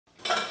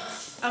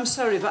I'm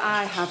sorry, but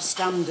I have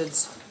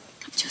standards.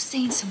 I'm just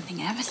saying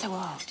something ever so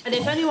odd. And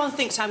if anyone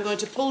thinks I'm going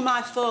to pull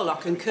my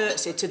forelock and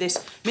curtsy to this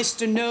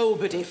Mr.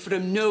 Nobody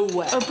from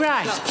nowhere...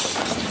 O'Brien,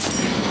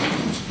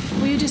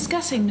 were you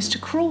discussing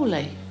Mr.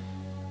 Crawley?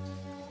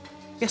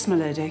 Yes, my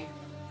lady.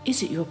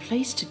 Is it your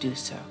place to do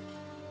so?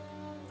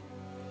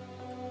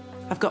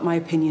 I've got my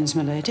opinions,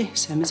 my lady,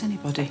 same as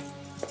anybody.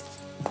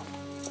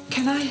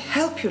 Can I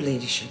help your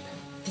ladyship?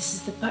 This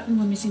is the button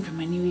we're missing from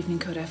my new evening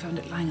coat. I found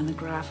it lying on the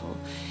gravel.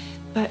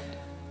 But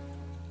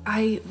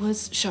I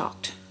was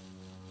shocked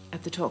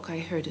at the talk I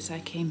heard as I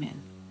came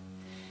in.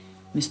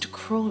 Mr.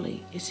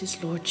 Crawley is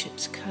his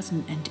lordship's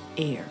cousin and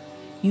heir.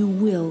 You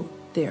will,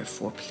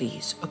 therefore,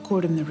 please,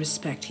 accord him the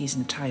respect he's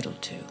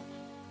entitled to.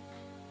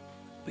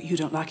 But you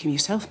don't like him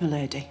yourself, my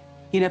lady.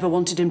 You never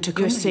wanted him to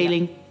come You're here.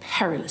 sailing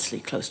perilously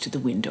close to the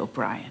wind,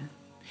 O'Brien.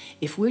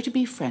 If we're to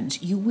be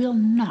friends, you will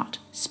not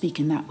speak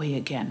in that way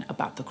again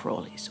about the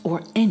Crawleys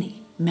or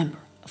any member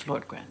of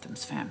Lord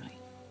Grantham's family.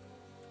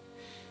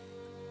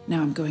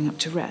 Now I'm going up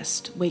to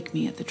rest. Wake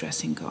me at the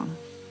dressing gong.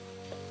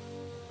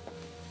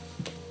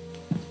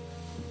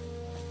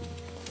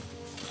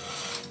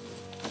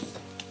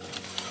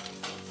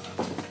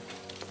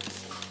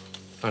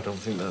 I don't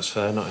think that's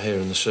fair, not here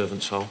in the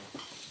servants' hall.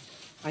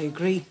 I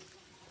agree.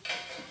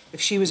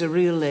 If she was a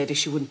real lady,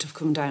 she wouldn't have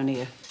come down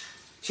here.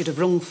 She'd have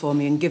rung for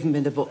me and given me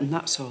the button,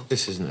 that's all.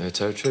 This isn't her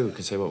territory. We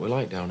can say what we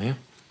like down here.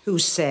 Who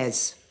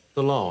says?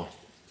 The law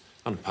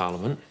and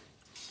Parliament.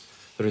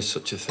 There is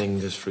such a thing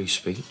as free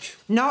speech.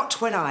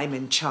 Not when I'm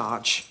in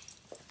charge.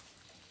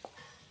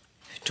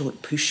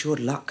 Don't push your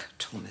luck,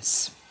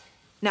 Thomas.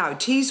 Now,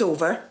 tea's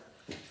over.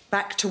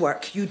 Back to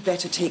work. You'd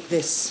better take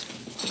this.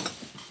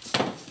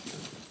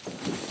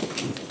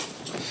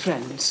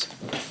 Friends?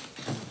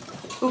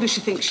 Who does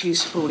she think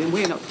she's fooling?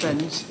 We're not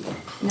friends.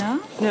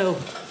 No? No.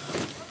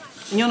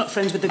 And you're not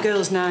friends with the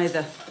girls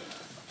neither.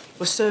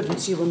 We're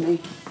servants, you and me.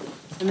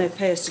 And they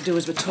pay us to do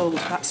as we're told,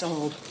 that's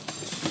all.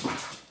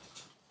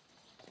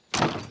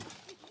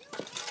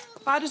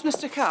 Why does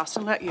Mr.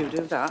 Carson let you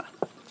do that?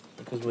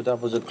 Because my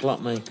dad was a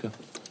clockmaker.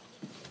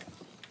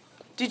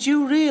 Did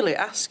you really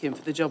ask him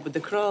for the job with the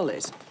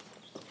Crawleys?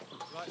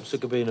 I'm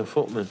sick of being a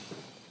footman.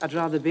 I'd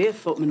rather be a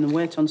footman than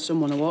wait on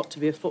someone who ought to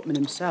be a footman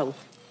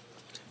himself.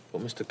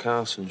 But Mr.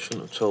 Carson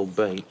shouldn't have told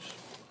Bates.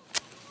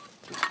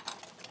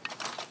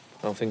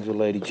 How things with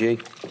Lady G?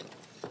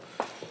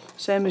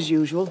 Same as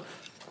usual.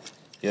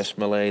 Yes,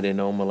 my lady,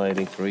 no, my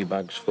lady, 3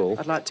 bags full.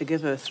 I'd like to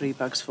give her 3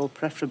 bags full,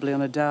 preferably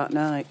on a dark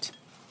night.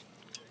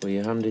 Were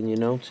you handing your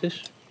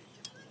notice?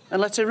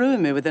 And let her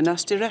ruin me with a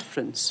nasty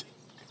reference?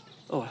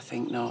 Oh, I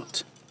think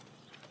not.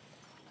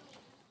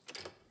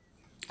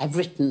 I've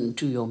written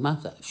to your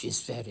mother.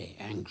 She's very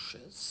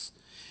anxious.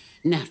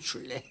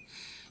 Naturally,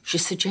 she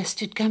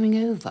suggested coming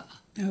over.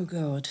 Oh,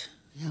 God.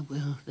 Yeah,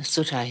 well, that's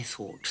what I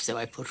thought, so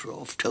I put her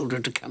off, told her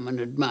to come and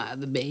admire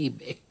the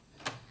baby.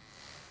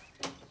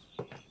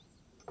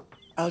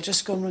 I'll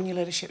just go and run your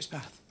ladyship's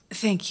bath.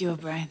 Thank you,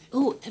 O'Brien.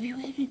 Oh, have you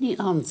had any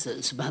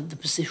answers about the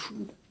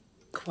position?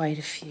 Quite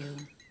a few.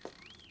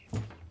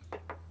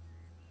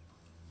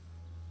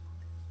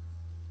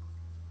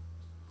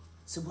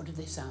 So what do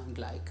they sound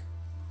like?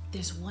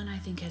 There's one I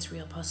think has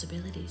real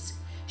possibilities.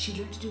 She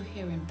learned to do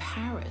hair in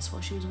Paris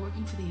while she was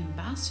working for the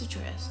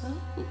ambassadress.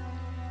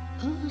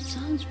 Oh,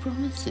 sounds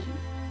promising.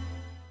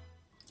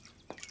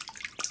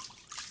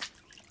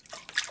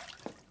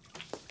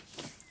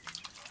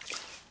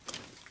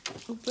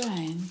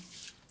 O'Brien,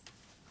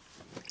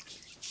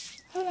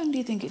 how long do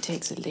you think it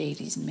takes a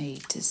lady's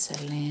maid to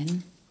settle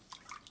in?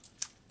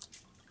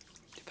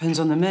 Depends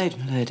on the maid,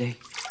 my lady.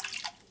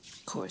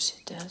 Of course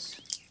it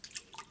does.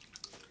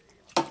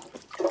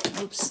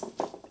 Oops.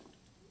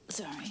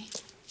 Sorry.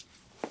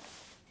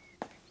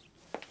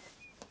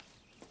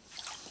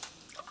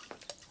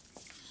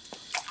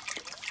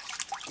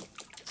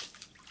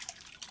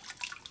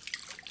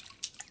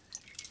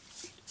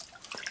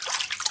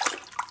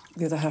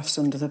 The other half's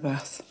under the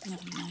bath.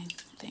 Never mind.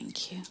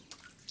 Thank you.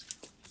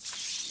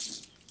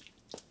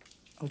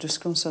 I'll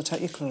just go and sort out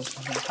your clothes,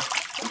 my lady.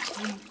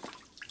 Okay.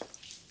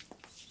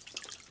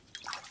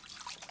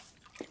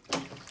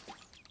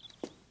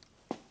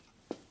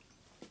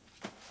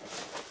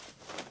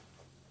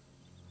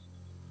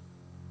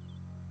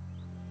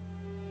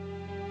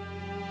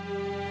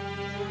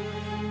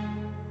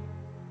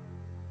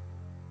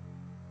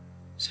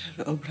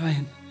 Sarah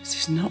O'Brien,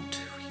 this is not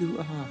who you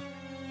are.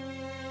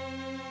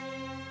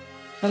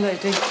 My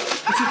lady,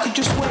 if you could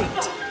just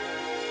wait.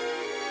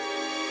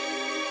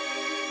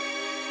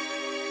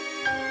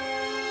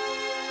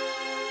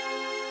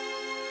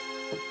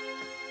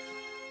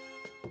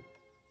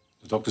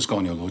 The doctor's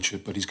gone, your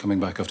lordship, but he's coming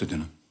back after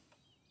dinner.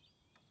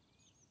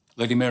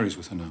 Lady Mary's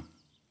with her now.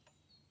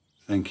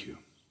 Thank you.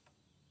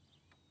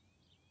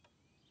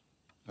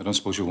 I don't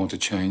suppose you'll want to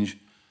change,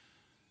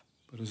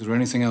 but is there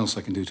anything else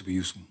I can do to be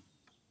useful?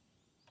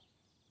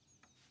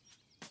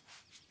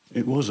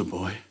 It was a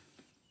boy.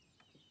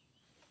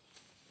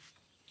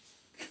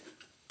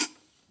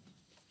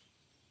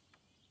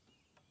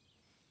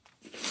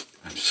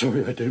 I'm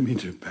sorry, I don't mean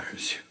to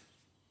embarrass you.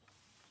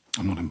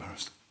 I'm not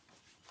embarrassed.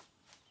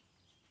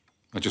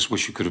 I just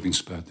wish you could have been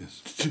spared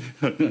this.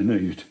 I know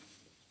you'd.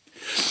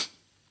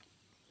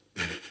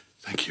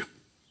 Thank you.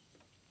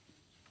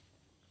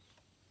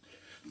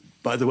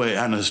 By the way,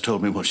 Anna's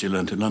told me what she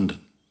learnt in London.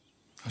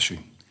 Has she?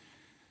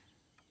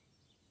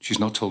 She's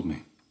not told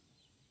me.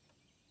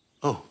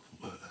 Oh.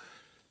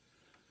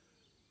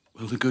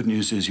 Well, the good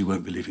news is you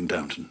won't be leaving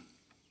Downton.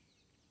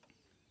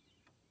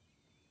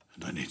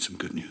 And I need some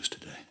good news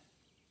today.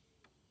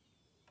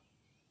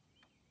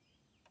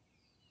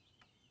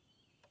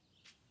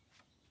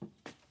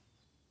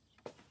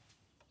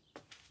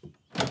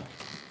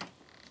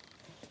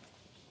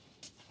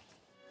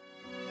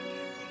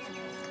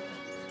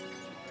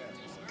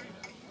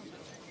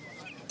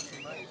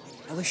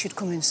 I wish you'd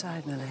come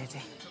inside, my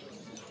lady.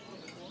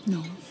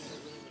 No.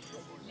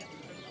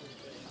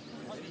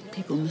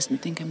 People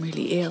mustn't think I'm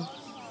really ill.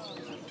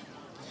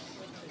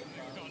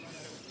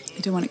 I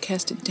don't want to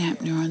cast a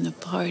dampener on the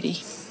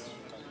party.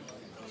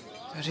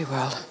 Very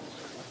well.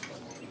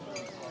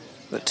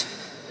 But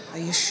are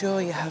you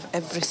sure you have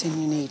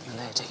everything you need,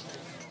 my lady?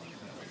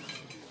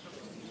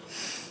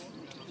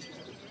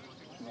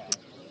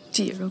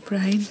 Dear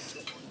O'Brien.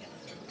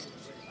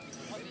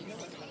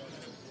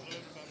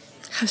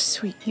 How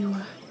sweet you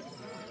are.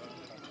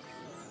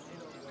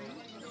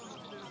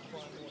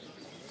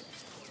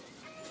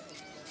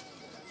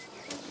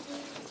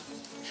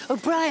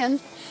 O'Brien,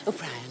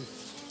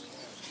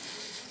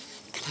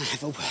 can I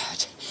have a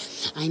word?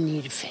 I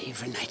need a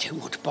favour and I don't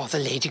want to bother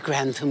Lady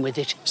Grantham with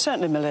it.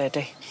 Certainly, my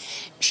lady.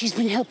 She's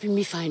been helping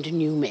me find a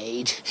new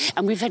maid,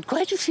 and we've had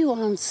quite a few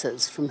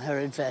answers from her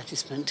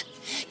advertisement.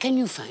 Can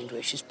you find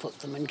where she's put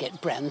them and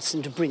get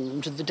Branson to bring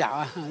them to the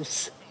Dower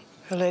House?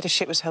 Her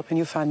ladyship was helping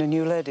you find a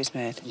new lady's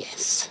maid?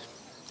 Yes.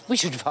 We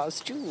should have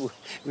asked you,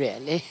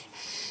 really.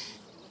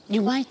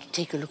 You might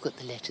take a look at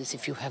the letters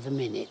if you have a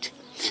minute.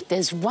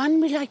 There's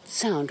one we like the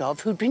sound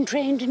of who'd been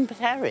trained in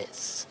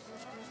Paris.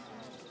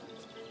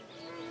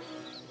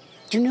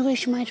 Do you know where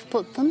she might have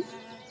put them?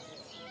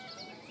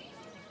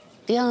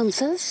 The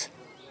answers?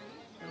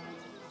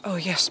 Oh,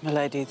 yes, my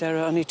lady. There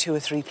are only 2 or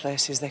 3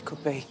 places they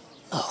could be.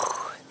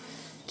 Oh,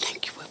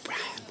 thank you,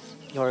 O'Brien.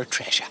 You're a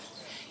treasure.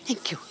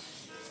 Thank you.